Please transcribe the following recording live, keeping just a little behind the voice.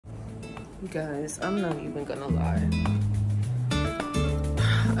Guys, I'm not even gonna lie.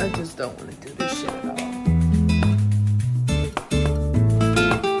 I just don't want to do this shit at all.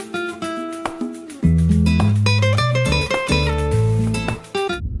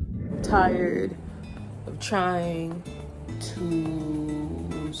 Tired of trying to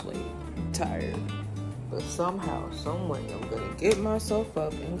lose weight. Tired. But somehow, someway, I'm gonna get myself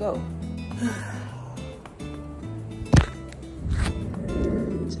up and go.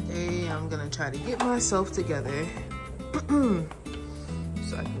 Today, I'm gonna try to get myself together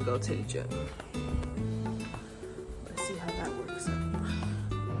so I can go to the gym. Let's see how that works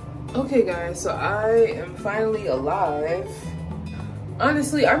out. Okay guys, so I am finally alive.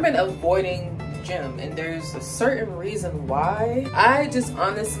 Honestly, I've been avoiding the gym and there's a certain reason why. I just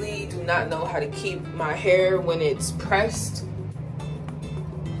honestly do not know how to keep my hair when it's pressed.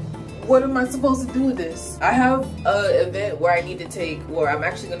 What am I supposed to do with this? I have an event where I need to take, or I'm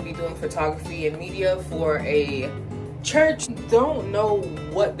actually going to be doing photography and media for a church. Don't know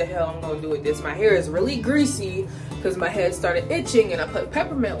what the hell I'm going to do with this. My hair is really greasy because my head started itching and I put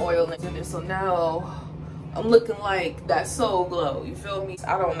peppermint oil in it. So now I'm looking like that soul glow. You feel me?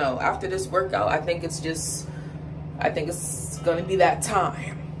 I don't know. After this workout, I think it's going to be that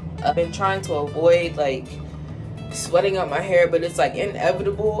time. I've been trying to avoid like sweating out my hair, but it's like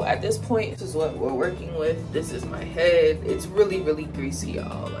inevitable at this point. This is what we're working with. This is my head. It's really greasy,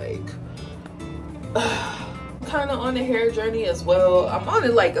 y'all. Like kind of on a hair journey as well. I'm on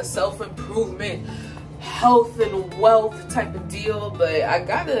it like a self-improvement, health and wealth type of deal, but I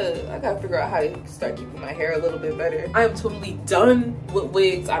gotta figure out how to start keeping my hair a little bit better. I am totally done with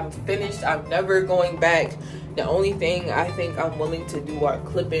wigs. I'm finished. I'm never going back. The only thing I think I'm willing to do are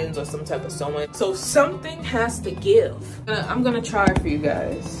clip-ins or some type of sewing. So something has to give. I'm gonna try for you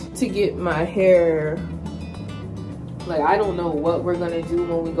guys to get my hair, like, I don't know what we're gonna do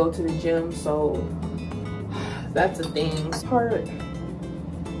when we go to the gym, so that's a thing. Part.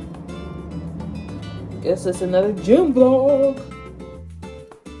 Guess it's another gym vlog.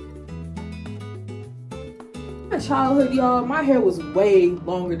 My childhood, y'all, my hair was way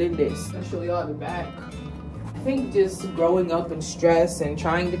longer than this. I'll show y'all the back. I think just growing up in stress and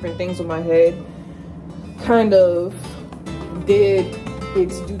trying different things with my head kind of did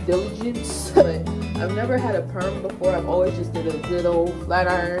its due diligence. But I've never had a perm before. I've always just did a good old flat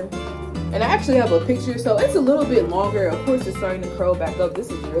iron. And I actually have a picture, so it's a little bit longer. Of course, it's starting to curl back up. This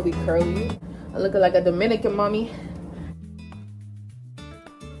is really curly. I look like a Dominican mommy.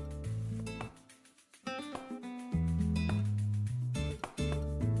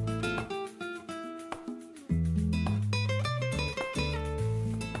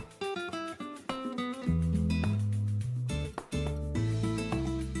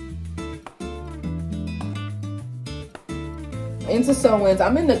 Into sew-ins.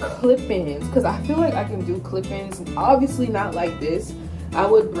 I'm in the clip-ins because I feel like I can do clip-ins. Obviously not like this. I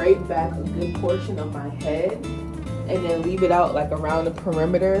would braid back a good portion of my head and then leave it out like around the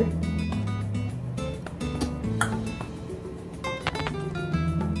perimeter.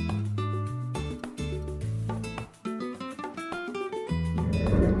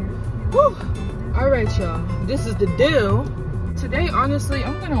 Whew. All right, y'all. This is the deal. Today, honestly,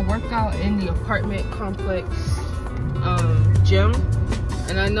 I'm gonna work out in the apartment complex gym,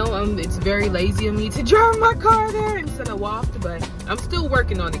 and I know it's very lazy of me to drive my car there instead of walk, but I'm still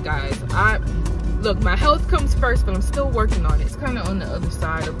working on it, guys. Look, my health comes first, but I'm still working on it. It's kind of on the other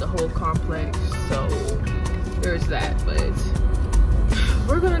side of the whole complex, so there's that. But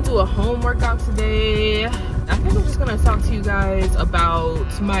we're gonna do a home workout today. I think I'm just gonna talk to you guys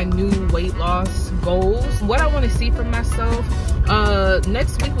about my new weight loss goals, what I want to see from myself.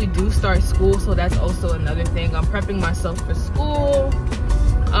 Next week we do start school, so that's also another thing. I'm prepping myself for school.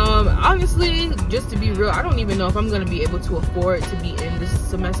 Obviously, just to be real, I don't even know if I'm going to be able to afford to be in this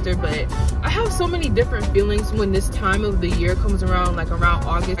semester, but I have so many different feelings when this time of the year comes around, like around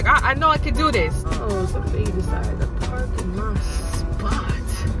August. Like, I know I could do this. Oh, somebody decided to park in my spot.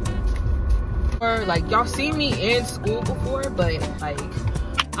 Or like, y'all seen me in school before, but like,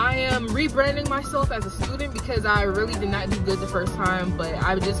 I am rebranding myself as a student because I really did not do good the first time, but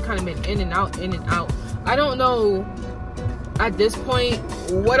I've just kind of been in and out, in and out. I don't know at this point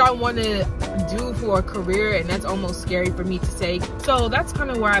what I want to do for a career, and that's almost scary for me to say. So that's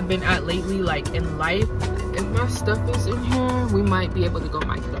kind of where I've been at lately, like in life. If my stuff is in here, we might be able to go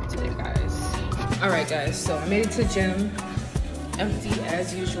mic it up today, guys. All right, guys, so I made it to the gym, empty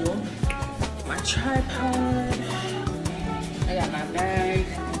as usual. My tripod, I got my bag.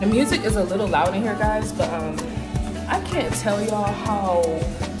 The music is a little loud in here, guys, but I can't tell y'all how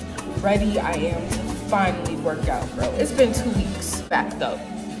ready I am to finally work out, bro. It's been 2 weeks backed up.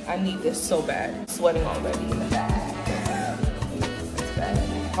 I need this so bad. I'm sweating already in the back. It's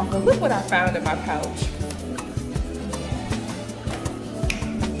bad. Oh, but look what I found in my pouch.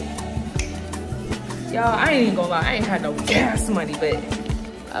 Y'all, I ain't even gonna lie, I ain't had no gas money, but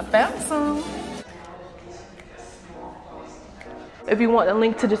I found some. If you want a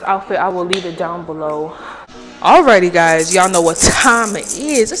link to this outfit, I will leave it down below. Alrighty guys, y'all know what time it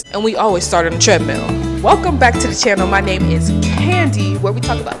is, and we always start on the treadmill. Welcome back to the channel. My name is Candy, where we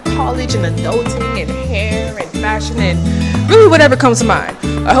talk about college and adulting and hair and fashion and really whatever comes to mind.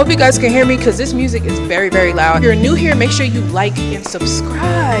 I hope you guys can hear me because this music is very, very loud. If you're new here, make sure you like and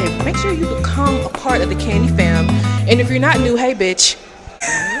subscribe. Make sure you become a part of the Candy fam. And if you're not new, hey bitch.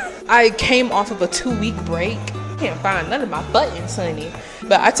 I came off of a 2-week break. Can't find none of my buttons, honey.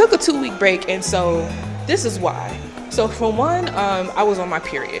 But I took a 2-week break, and so this is why. So for one, I was on my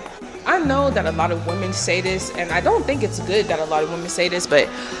period. I know that a lot of women say this, and I don't think it's good that a lot of women say this, but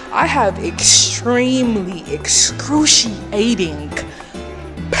I have extremely excruciating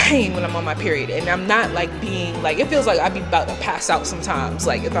pain when I'm on my period, and I'm not like being like, it feels like I'd be about to pass out sometimes,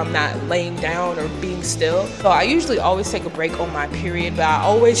 like if I'm not laying down or being still. So I usually always take a break on my period, but I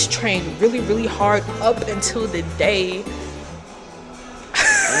always train really, really hard up until the day.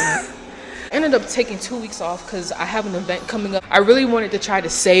 Ended up taking 2 weeks off because I have an event coming up. I really wanted to try to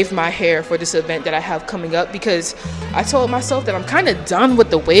save my hair for this event that I have coming up because I told myself that I'm kind of done with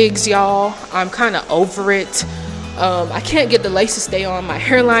the wigs, y'all. I'm kind of over it. I can't get the lace to stay on. My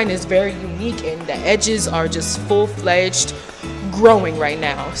hairline is very unique and the edges are just full-fledged growing right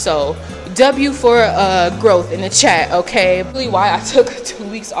now. So W for growth in the chat, okay? Really why I took 2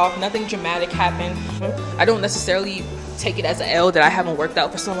 weeks off. Nothing dramatic happened. I don't necessarily take it as an L that I haven't worked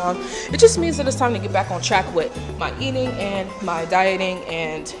out for so long. It just means that it's time to get back on track with my eating and my dieting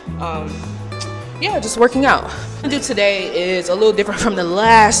and yeah, just working out. What I'm gonna do today is a little different from the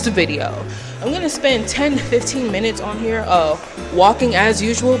last video. I'm gonna spend 10 to 15 minutes on here walking as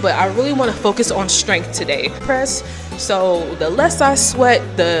usual, but I really want to focus on strength today. Press, so the less I sweat,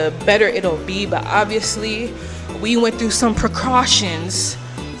 the better it'll be, but obviously we went through some precautions.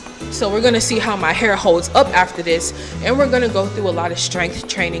 So we're gonna see how my hair holds up after this, and we're gonna go through a lot of strength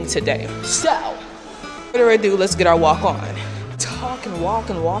training today. So, without further ado, let's get our walk on. Talk and walk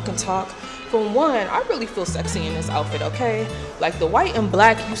and walk and talk. For one, I really feel sexy in this outfit, okay? Like the white and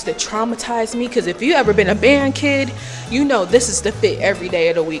black used to traumatize me, because if you ever been a band kid, you know this is the fit every day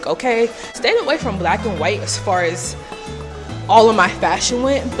of the week, okay? Stayed away from black and white as far as all of my fashion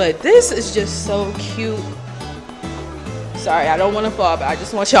went, but this is just so cute. Sorry, I don't want to fall, but I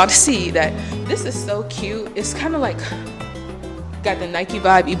just want y'all to see that this is so cute. It's kind of like got the Nike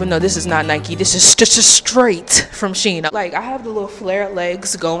vibe, even though this is not Nike. This is just straight from Shein. Like, I have the little flare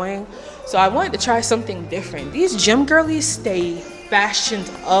legs going, so I wanted to try something different. These gym girlies stay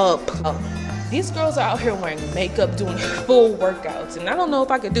fashioned up. These girls are out here wearing makeup, doing full workouts, and I don't know if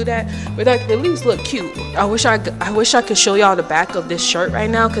I could do that, but I could at least look cute. I wish I could show y'all the back of this shirt right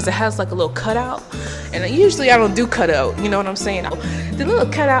now, because it has like a little cutout, and usually I don't do cutout, you know what I'm saying? The little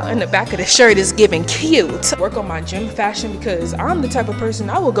cutout in the back of the shirt is giving cute. Work on my gym fashion, because I'm the type of person,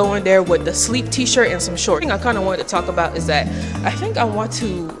 I will go in there with the sleep t-shirt and some shorts. The thing I kind of wanted to talk about is that I think I want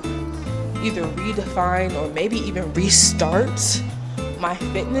to either redefine or maybe even restart my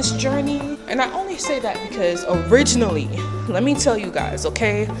fitness journey. And I only say that because originally, let me tell you guys,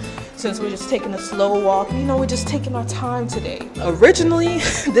 okay, since we're just taking a slow walk, you know, we're just taking our time today. Originally,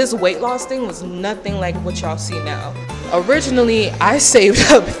 this weight loss thing was nothing like what y'all see now. Originally, I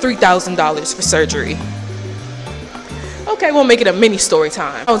saved up $3,000 for surgery. Okay, we'll make it a mini story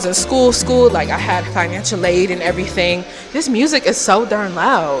time. I was in school, like I had financial aid and everything. This music is so darn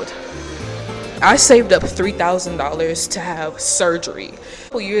loud. I saved up $3,000 to have surgery. A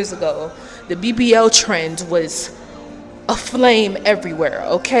couple years ago, the BBL trend was aflame everywhere,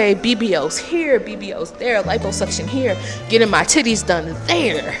 okay? BBLs here, BBLs there, liposuction here, getting my titties done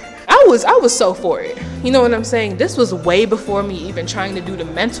there. I was so for it. You know what I'm saying? This was way before me even trying to do the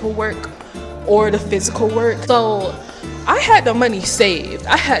mental work or the physical work. So I had the money saved.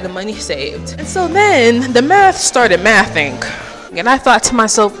 And so then the math started mathing. And I thought to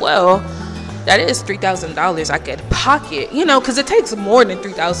myself, well, that is $3,000 I could pocket, you know, because it takes more than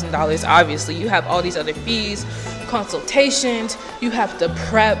 $3,000, obviously. You have all these other fees, consultations, you have to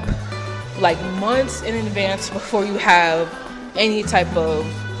prep like months in advance before you have any type of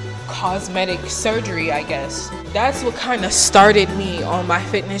cosmetic surgery, I guess. That's what kind of started me on my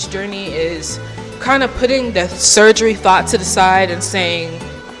fitness journey, is kind of putting the surgery thought to the side and saying,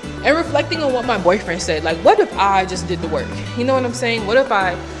 and reflecting on what my boyfriend said, like, what if I just did the work? You know what I'm saying? What if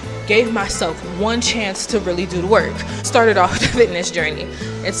I gave myself one chance to really do the work. Started off the fitness journey.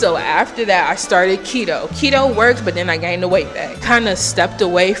 And so after that, I started keto. Keto worked, but then I gained the weight back. Kind of stepped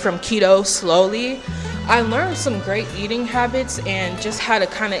away from keto slowly. I learned some great eating habits and just how to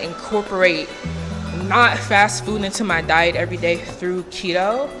kind of incorporate not fast food into my diet every day through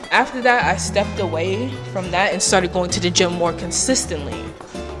keto. After that, I stepped away from that and started going to the gym more consistently.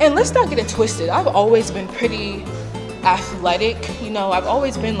 And let's not get it twisted. I've always been pretty athletic. You know, I've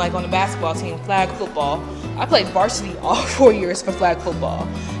always been like on the basketball team, flag football. I played varsity all 4 years for flag football.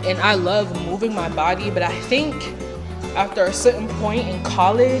 And I love moving my body, but I think after a certain point in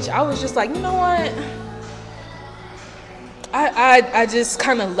college, I was just like, you know what? I just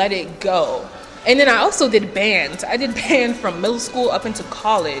kind of let it go. And then I also did bands. I did band from middle school up into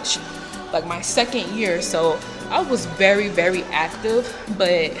college, like my second year. So I was very, very active,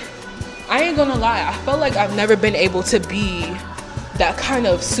 but I ain't gonna lie. I felt like I've never been able to be that kind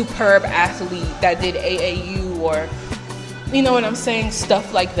of superb athlete that did AAU or, you know what I'm saying,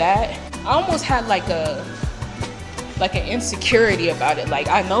 stuff like that. I almost had like an insecurity about it. Like,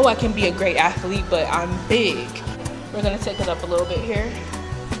 I know I can be a great athlete, but I'm big. We're gonna take it up a little bit here,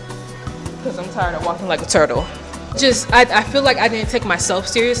 because I'm tired of walking like a turtle. I feel like I didn't take myself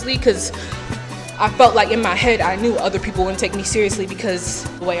seriously, because I felt like in my head I knew other people wouldn't take me seriously because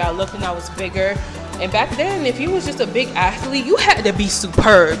the way I looked and I was bigger. And back then, if you was just a big athlete, you had to be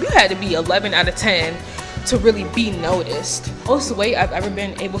superb. You had to be 11 out of 10 to really be noticed. Most weight I've ever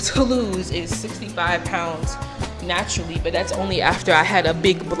been able to lose is 65 pounds naturally, but that's only after I had a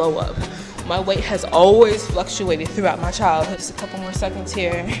big blow up. My weight has always fluctuated throughout my childhood. Just a couple more seconds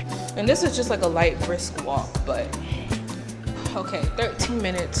here. And this is just like a light, brisk walk, but okay, 13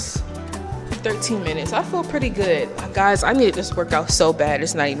 minutes. 13 minutes. I feel pretty good. Guys, I needed this workout so bad.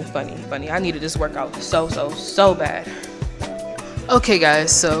 It's not even funny. I needed this workout so bad. Okay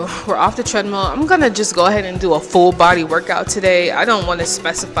guys, so we're off the treadmill. I'm gonna just go ahead and do a full body workout today. I don't want to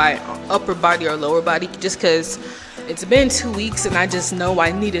specify upper body or lower body just because it's been 2 weeks and I just know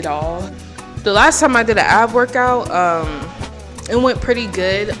I need it all. The last time I did an ab workout, it went pretty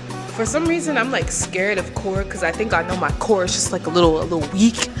good. For some reason, I'm like scared of core because I think I know my core is just like a little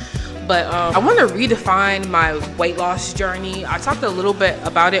weak. But I want to redefine my weight loss journey. I talked a little bit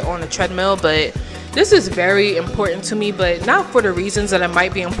about it on the treadmill, but this is very important to me, but not for the reasons that it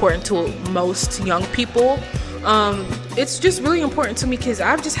might be important to most young people. It's just really important to me because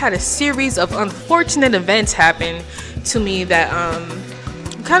I've just had a series of unfortunate events happen to me that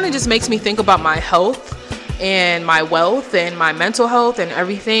kind of just makes me think about my health and my wealth and my mental health and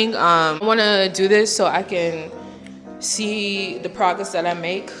everything. I want to do this so I can see the progress that I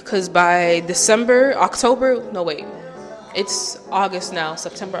make, because by it's August now,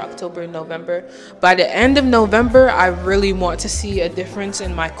 September, October, November. By the end of November, I really want to see a difference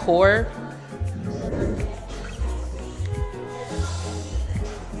in my core.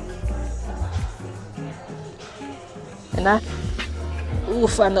 And I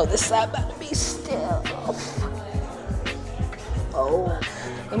know this side about to be still. Oh,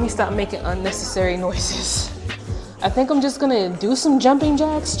 let me stop making unnecessary noises. I think I'm just gonna do some jumping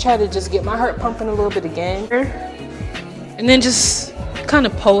jacks, try to just get my heart pumping a little bit again. And then just kind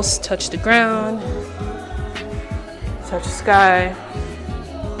of pulse, touch the ground, touch the sky,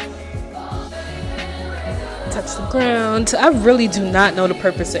 touch the ground. I really do not know the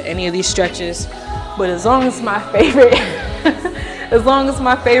purpose of any of these stretches, but as long as my favorite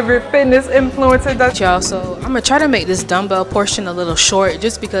fitness influencer does, y'all. So I'm gonna try to make this dumbbell portion a little short,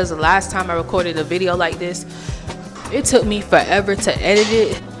 just because the last time I recorded a video like this, it took me forever to edit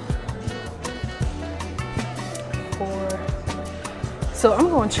it. 4. So I'm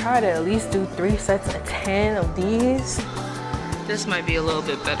going to try to at least do 3 sets of 10 of these. This might be a little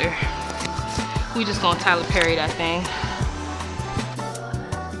bit better. We just going to Tyler Perry that thing.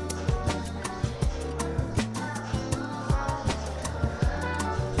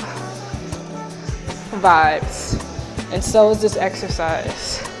 Vibes. And so is this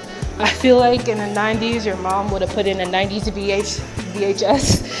exercise. I feel like in the 90s, your mom would have put in a 90s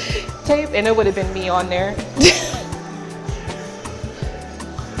VHS tape and it would have been me on there.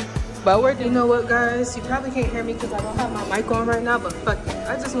 But you know what, guys? You probably can't hear me because I don't have my mic on right now, but fuck it.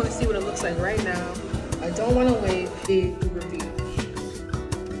 I just want to see what it looks like right now. I don't want to wait. Big review.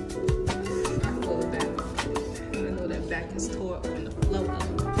 I feel the back. I know that back is tore up from the flow.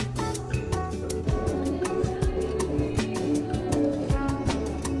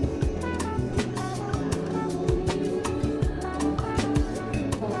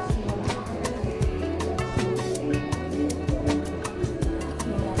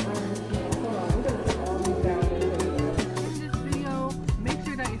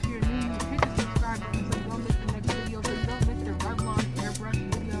 If you're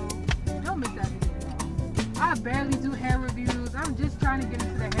barely do hair reviews. I'm just trying to get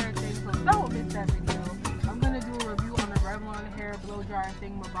into the hair thing, so don't miss that video. I'm going to do a review on the Revlon hair blow dryer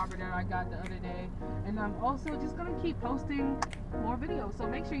thingamabobber that I got the other day. And I'm also just going to keep posting more videos. So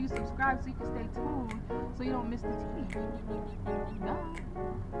make sure you subscribe so you can stay tuned so you don't miss the tea.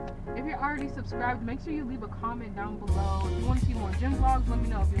 If you're already subscribed, make sure you leave a comment down below. If you want to see more gym vlogs, let me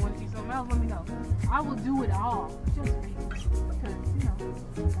know. If you want to see something else, let me know. I will do it all. Just for you. Because, you know,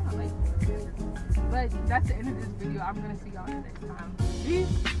 I like it. But that's the end of this video. I'm going to see y'all next time.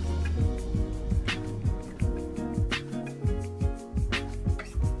 Peace.